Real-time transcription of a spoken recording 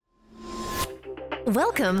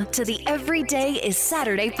Welcome to the Everyday is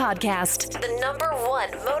Saturday podcast, the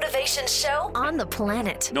 #1 motivation show on the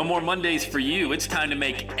planet. No more Mondays for you. It's time to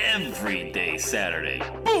make every day Saturday.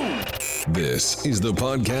 Boom! This is the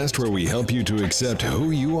podcast where we help you to accept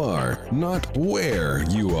who you are, not where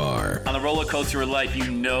you are. On the roller coaster of life,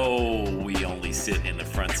 you know we only sit in the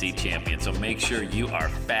front seat, champion. So make sure you are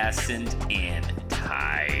fastened in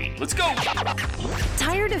tight. Let's go!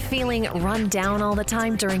 Tired of feeling run down all the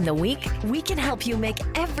time during the week? We can help you make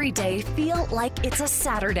every day feel like it's a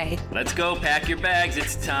Saturday. Let's go. Pack your bags.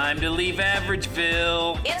 It's time to leave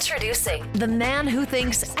Averageville. Introducing the man who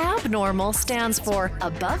thinks abnormal stands for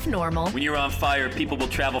above normal. When you're on fire, people will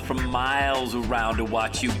travel from miles around to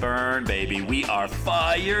watch you burn, baby. We are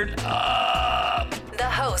fired up. The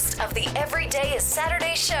host of the Everyday is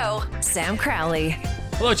Saturday show, Sam Crowley.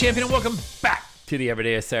 Hello, champion, and welcome back to the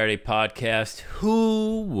Everyday is Saturday podcast.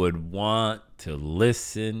 Who would want to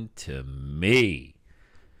listen to me?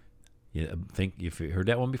 You think you've heard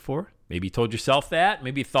that one before? Maybe you told yourself that.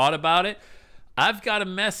 Maybe you thought about it. I've got a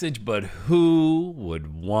message, but who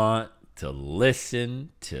would want to listen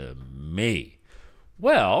to me?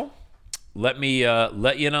 Well, let me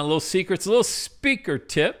let you in on a little secret. It's a little speaker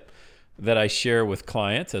tip that I share with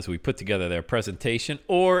clients as we put together their presentation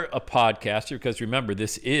or a podcaster, because remember,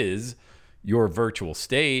 this is your virtual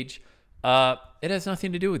stage. It has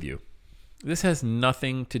nothing to do with you. This has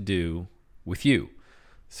nothing to do with you.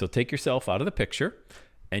 So take yourself out of the picture,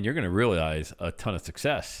 and you're going to realize a ton of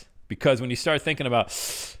success. Because when you start thinking about,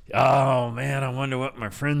 oh man, I wonder what my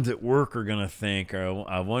friends at work are going to think, or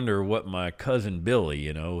I wonder what my cousin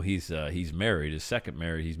Billy, he's married, his second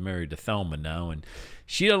marriage, he's married to Thelma now, and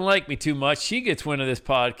she doesn't like me too much. She gets wind of this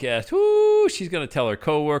podcast. Whoo, she's going to tell her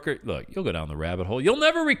coworker. Look, you'll go down the rabbit hole. You'll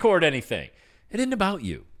never record anything. It isn't about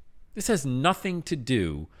you. This has nothing to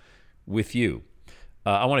do with you.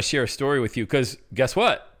 I want to share a story with you because guess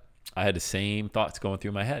what? I had the same thoughts going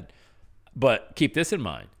through my head. But keep this in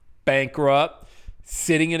mind. Bankrupt,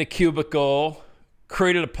 sitting in a cubicle,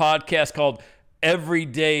 created a podcast called Every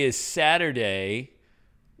Day is Saturday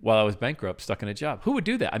while I was bankrupt, stuck in a job. Who would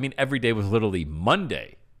do that? I mean, every day was literally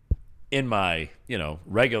Monday in my,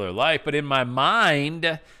 regular life, but in my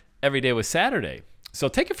mind, every day was Saturday. So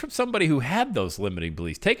take it from somebody who had those limiting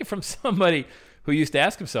beliefs. Take it from somebody who used to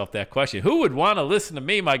ask himself that question. Who would want to listen to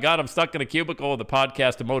me? My God, I'm stuck in a cubicle with a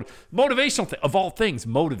podcast, motivational thing, of all things,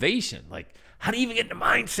 motivation. Like, how do you even get in the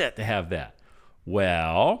mindset to have that?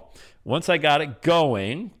 Well, once I got it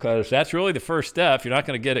going, because that's really the first step. If you're not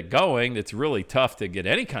going to get it going, it's really tough to get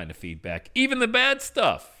any kind of feedback, even the bad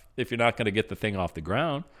stuff, if you're not going to get the thing off the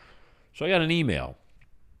ground. So I got an email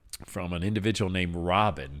from an individual named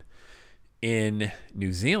Robin in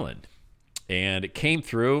New Zealand. And it came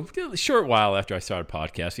through a short while after I started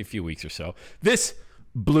podcasting, a few weeks or so. This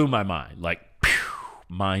blew my mind, like,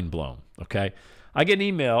 mind blown, okay? I get an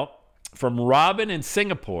email from Robin in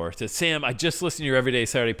Singapore. It says, Sam, I just listened to your Everyday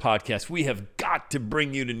Saturday podcast. We have got to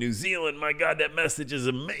bring you to New Zealand. My God, that message is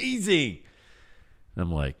amazing. And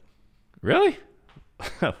I'm like, really?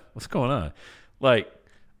 What's going on? Like,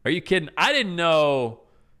 are you kidding? I didn't know,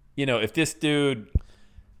 if this dude,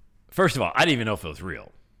 first of all, I didn't even know if it was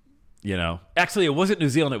real. Actually, it wasn't New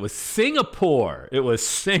Zealand. It was Singapore.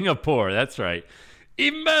 That's right.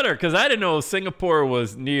 Even better, because I didn't know Singapore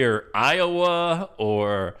was near Iowa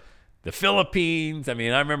or the Philippines. I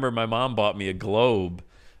mean, I remember my mom bought me a globe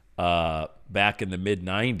back in the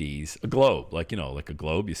mid-'90s. A globe, like a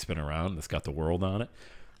globe you spin around that's got the world on it.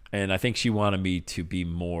 And I think she wanted me to be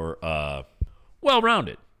more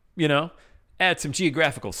well-rounded, add some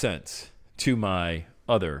geographical sense to my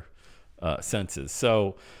other senses.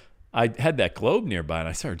 So I had that globe nearby, and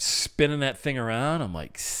I started spinning that thing around. I'm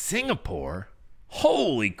like, Singapore?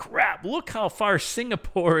 Holy crap, look how far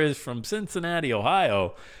Singapore is from Cincinnati,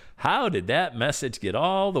 Ohio. How did that message get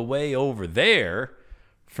all the way over there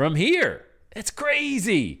from here? It's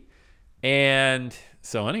crazy. And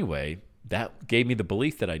so anyway, that gave me the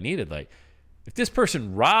belief that I needed. Like, if this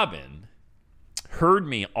person, Robin, heard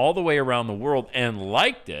me all the way around the world and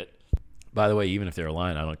liked it, by the way, even if they're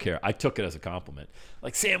lying, I don't care. I took it as a compliment.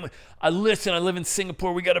 Like, Sam, I live in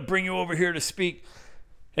Singapore. We got to bring you over here to speak.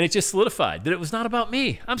 And it just solidified that it was not about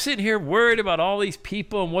me. I'm sitting here worried about all these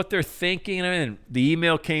people and what they're thinking. And the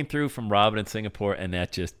email came through from Robin in Singapore, and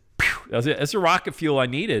that just, that was it. That's the rocket fuel I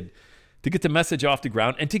needed to get the message off the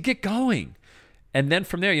ground and to get going. And then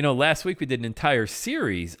from there, last week we did an entire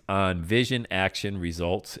series on vision, action,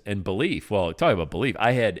 results, and belief. Well, talking about belief,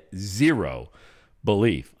 I had zero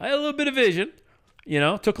belief. I had a little bit of vision,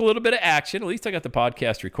 took a little bit of action. At least I got the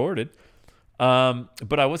podcast recorded.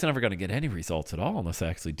 But I wasn't ever going to get any results at all unless I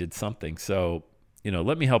actually did something. So,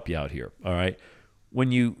 let me help you out here. All right.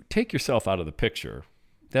 when you take yourself out of the picture,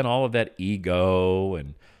 then all of that ego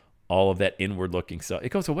and all of that inward-looking stuff, it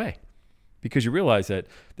goes away. Because you realize that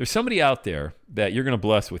there's somebody out there that you're going to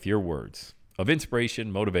bless with your words of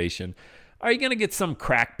inspiration, motivation. Are you going to get some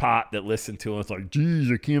crackpot that listens to it? It's like,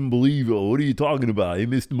 geez, I can't believe it. What are you talking about? You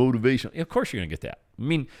missed the motivation. Of course you're going to get that. I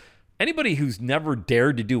mean, anybody who's never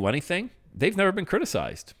dared to do anything, they've never been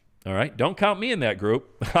criticized. All right? Don't count me in that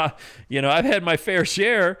group. I've had my fair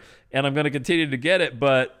share, and I'm going to continue to get it.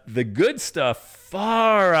 But the good stuff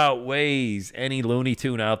far outweighs any Looney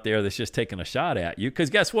Tune out there that's just taking a shot at you. Because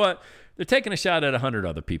guess what? They're taking a shot at 100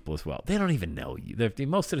 other people as well. They don't even know you.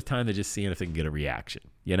 Most of the time, they're just seeing if they can get a reaction,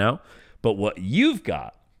 But what you've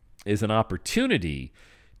got is an opportunity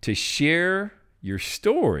to share your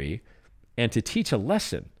story and to teach a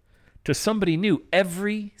lesson to somebody new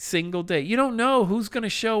every single day. You don't know who's going to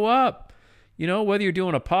show up, whether you're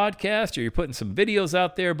doing a podcast or you're putting some videos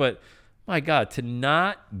out there. But my God, to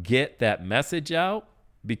not get that message out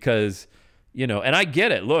because and I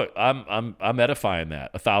get it. Look, I'm edifying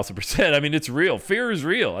that 1,000%. I mean, it's real. Fear is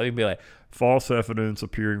real. I can be like, false evidence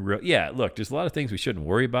appearing real. Yeah, look, there's a lot of things we shouldn't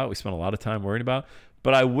worry about. We spend a lot of time worrying about.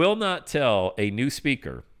 But I will not tell a new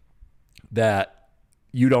speaker that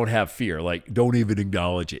you don't have fear. Like, don't even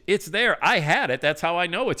acknowledge it. It's there. I had it. That's how I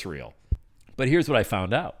know it's real. But here's what I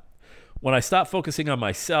found out. When I stopped focusing on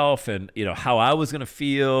myself and, how I was going to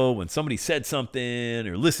feel when somebody said something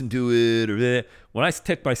or listened to it or when I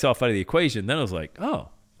took myself out of the equation, then I was like, oh,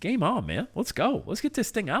 game on, man. Let's go. Let's get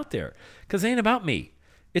this thing out there because it ain't about me.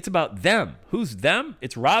 It's about them. Who's them?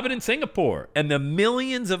 It's Robin in Singapore and the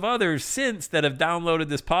millions of others since that have downloaded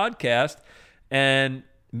this podcast and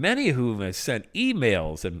many of whom have sent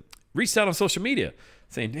emails and reached out on social media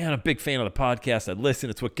saying, man, I'm a big fan of the podcast. I listen.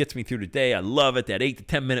 It's what gets me through the day. I love it. That 8 to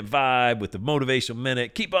 10 minute vibe with the motivational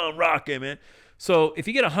minute. Keep on rocking, man. So if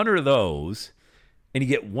you get 100 of those and you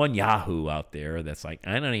get one Yahoo out there that's like,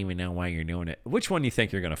 I don't even know why you're doing it. Which one do you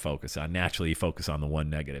think you're going to focus on? Naturally, you focus on the one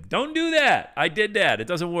negative. Don't do that. I did that. It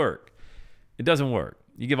doesn't work. It doesn't work.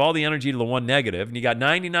 You give all the energy to the one negative and you got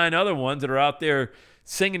 99 other ones that are out there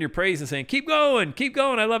singing your praise and saying, keep going,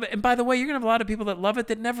 I love it. And by the way, you're going to have a lot of people that love it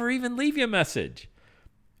that never even leave you a message.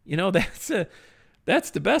 That's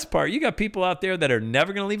the best part. You got people out there that are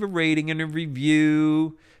never going to leave a rating and a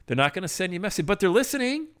review. They're not going to send you a message, but they're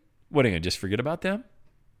listening. What, are you going to just forget about them?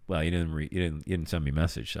 Well, you didn't send me a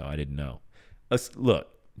message, so I didn't know. Look,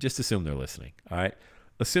 just assume they're listening, all right?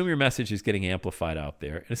 Assume your message is getting amplified out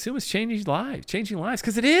there, and assume it's changing lives,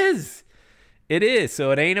 because it is. It is, so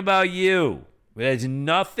it ain't about you. It has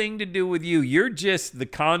nothing to do with you. You're just the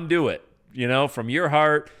conduit, from your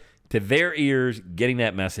heart to their ears, getting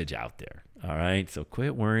that message out there, all right? So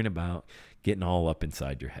quit worrying about getting all up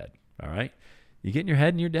inside your head, all right? You get in your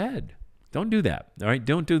head and you're dead. Don't do that, all right?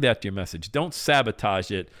 Don't do that to your message. Don't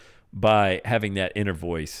sabotage it by having that inner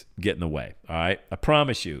voice get in the way, all right? I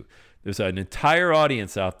promise you, there's an entire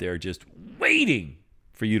audience out there just waiting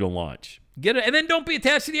for you to launch. Get it, and then don't be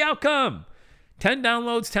attached to the outcome. 10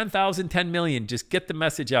 downloads, 10,000, 10 million. Just get the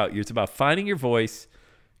message out. It's about finding your voice,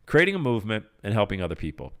 creating a movement, and helping other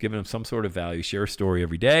people. Giving them some sort of value. Share a story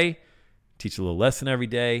every day. Teach a little lesson every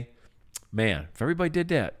day. Man, if everybody did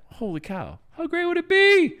that, holy cow, how great would it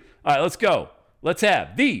be? All right, let's go. Let's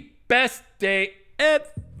have the best day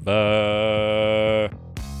ever.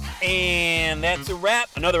 And that's a wrap.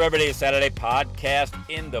 Another Everyday is Saturday podcast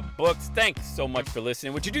in the books. Thanks so much for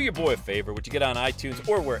listening. Would you do your boy a favor? Would you get on iTunes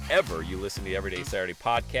or wherever you listen to the Everyday Saturday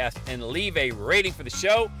podcast and leave a rating for the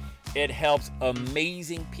show? It helps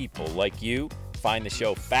amazing people like you find the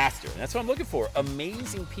show faster. And that's what I'm looking for,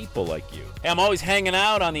 amazing people like you. Hey, I'm always hanging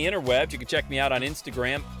out on the interwebs. You can check me out on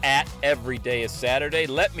Instagram at Everyday is Saturday.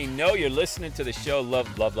 Let me know you're listening to the show.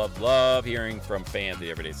 Love hearing from fans of the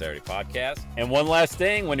Everyday Saturday podcast. And one last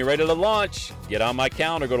thing, when you're ready to launch, get on my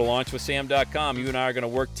calendar, go to launchwithsam.com. You and I are going to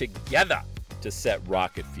work together to set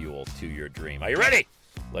rocket fuel to your dream. Are you ready?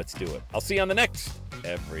 Let's do it. I'll see you on the next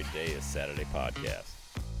Everyday is Saturday podcast.